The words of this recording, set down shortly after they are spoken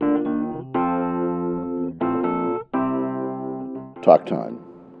Talk Time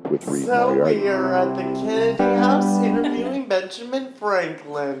with Reed So Moriarty. we are at the Kennedy House interviewing Benjamin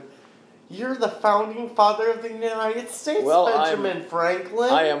Franklin. You're the founding father of the United States, Benjamin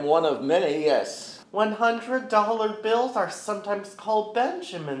Franklin. I am one of many, yes. $100 bills are sometimes called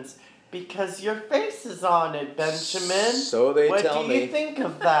Benjamins because your face is on it, Benjamin. So they tell me. What do you think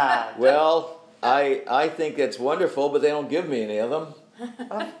of that? Well, I think it's wonderful, but they don't give me any of them.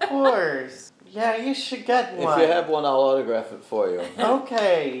 Of course. Yeah, you should get one. If you have one, I'll autograph it for you.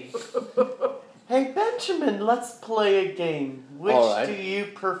 Okay. Hey, Benjamin, let's play a game. Which do you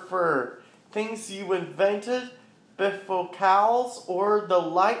prefer? Things you invented, bifocals, or the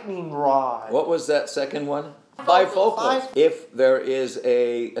lightning rod? What was that second one? Bifocals. If there is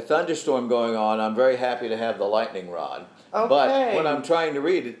a thunderstorm going on, I'm very happy to have the lightning rod. Okay. But when I'm trying to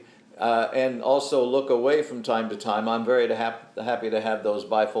read it, and also look away from time to time, I'm very happy to have those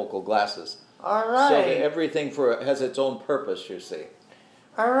bifocal glasses. All right. So that everything has its own purpose, you see.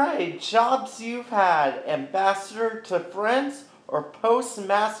 All right. Jobs you've had: ambassador to France or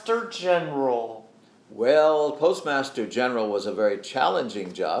postmaster general? Well, postmaster general was a very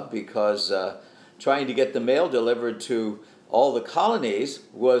challenging job because trying to get the mail delivered to all the colonies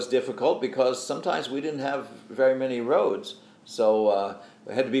was difficult because sometimes we didn't have very many roads. So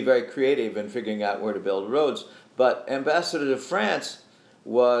we had to be very creative in figuring out where to build roads. But ambassador to France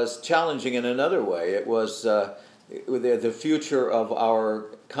was challenging in another way. It was the future of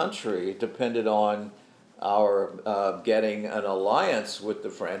our country depended on our getting an alliance with the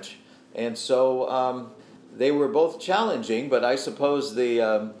French, and so they were both challenging. But I suppose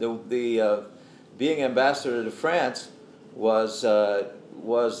the being ambassador to France was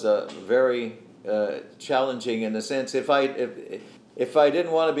very challenging in the sense if I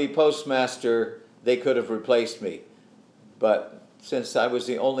didn't want to be postmaster, they could have replaced me, but since I was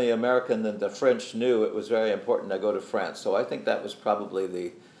the only American that the French knew, it was very important to go to France. So I think that was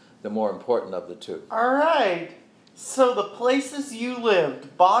probably the more important of the two. All right. So the places you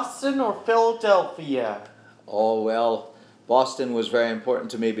lived, Boston or Philadelphia? Oh, well, Boston was very important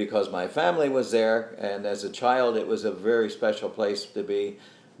to me because my family was there, and as a child it was a very special place to be.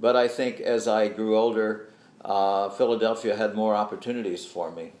 But I think as I grew older, Philadelphia had more opportunities for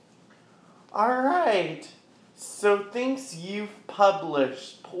me. All right. So things you've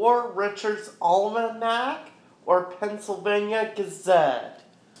published: Poor Richard's Almanac or Pennsylvania Gazette?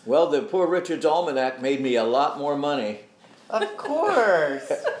 Well, the Poor Richard's Almanac made me a lot more money. Of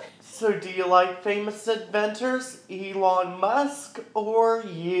course. So do you like famous inventors, Elon Musk or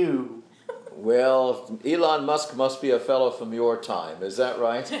you? Well, Elon Musk must be a fellow from your time, is that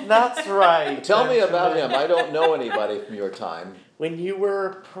right? That's right. Tell me about him. I don't know anybody from your time. When you were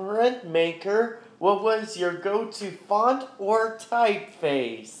a printmaker, what was your go-to font or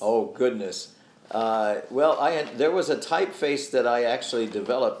typeface? Oh, goodness. Well, there was a typeface that I actually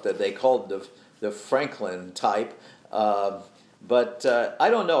developed that they called the Franklin type. But I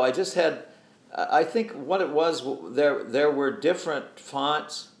don't know. I just had, I think what it was, there were different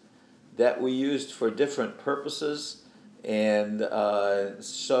fonts that we used for different purposes. And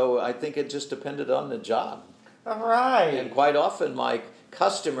so I think it just depended on the job. All right. And quite often my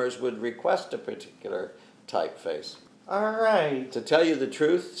customers would request a particular typeface. All right. To tell you the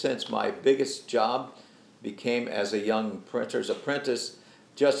truth, since my biggest job became as a young printer's apprentice,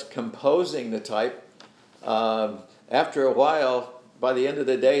 just composing the type, after a while, by the end of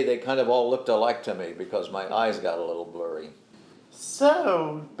the day, they kind of all looked alike to me because my eyes got a little blurry.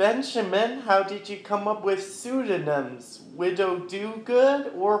 So, Benjamin, how did you come up with pseudonyms? Widow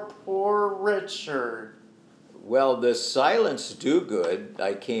Dogood or Poor Richard? Well, the Silence Dogood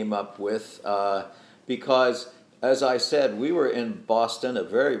I came up with because, as I said, we were in Boston, a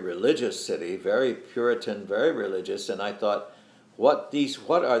very religious city, very Puritan, very religious, and I thought, what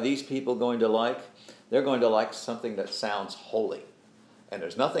are these people going to like? They're going to like something that sounds holy. And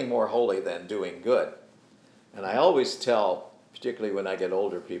there's nothing more holy than doing good. And I always tell, particularly when I get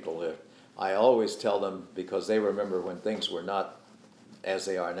older people, I always tell them, because they remember when things were not as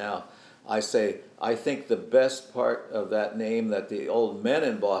they are now, I say, I think the best part of that name that the old men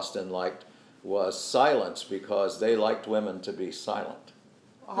in Boston liked was silence, because they liked women to be silent.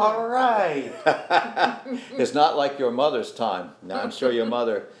 All right. It's not like your mother's time. Now, I'm sure your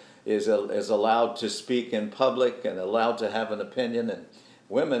mother is allowed to speak in public and allowed to have an opinion, and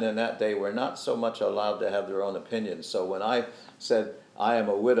women in that day were not so much allowed to have their own opinions. So when I said, I am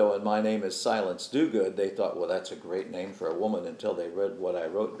a widow and my name is Silence Dogood, they thought, well, that's a great name for a woman, until they read what I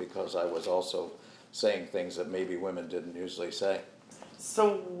wrote, because I was also saying things that maybe women didn't usually say.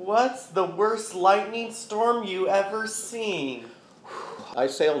 So what's the worst lightning storm you ever seen? I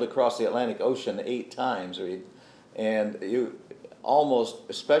sailed across the Atlantic Ocean 8 times, and almost,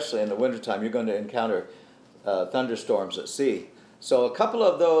 especially in the wintertime, you're going to encounter thunderstorms at sea. So a couple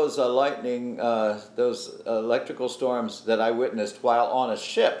of those those electrical storms that I witnessed while on a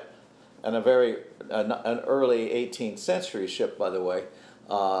ship, and an early 18th century ship, by the way,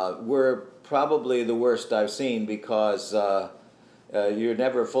 were probably the worst I've seen because you're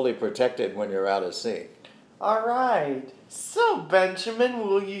never fully protected when you're out at sea. All right. So, Benjamin,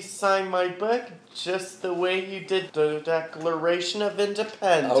 will you sign my book just the way you did the Declaration of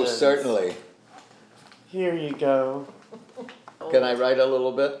Independence? Oh, certainly. Here you go. Can I write a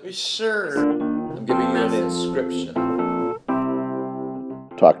little bit? Sure. I'm giving you an inscription.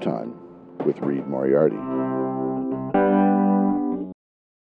 Talk Time with Reed Moriarty.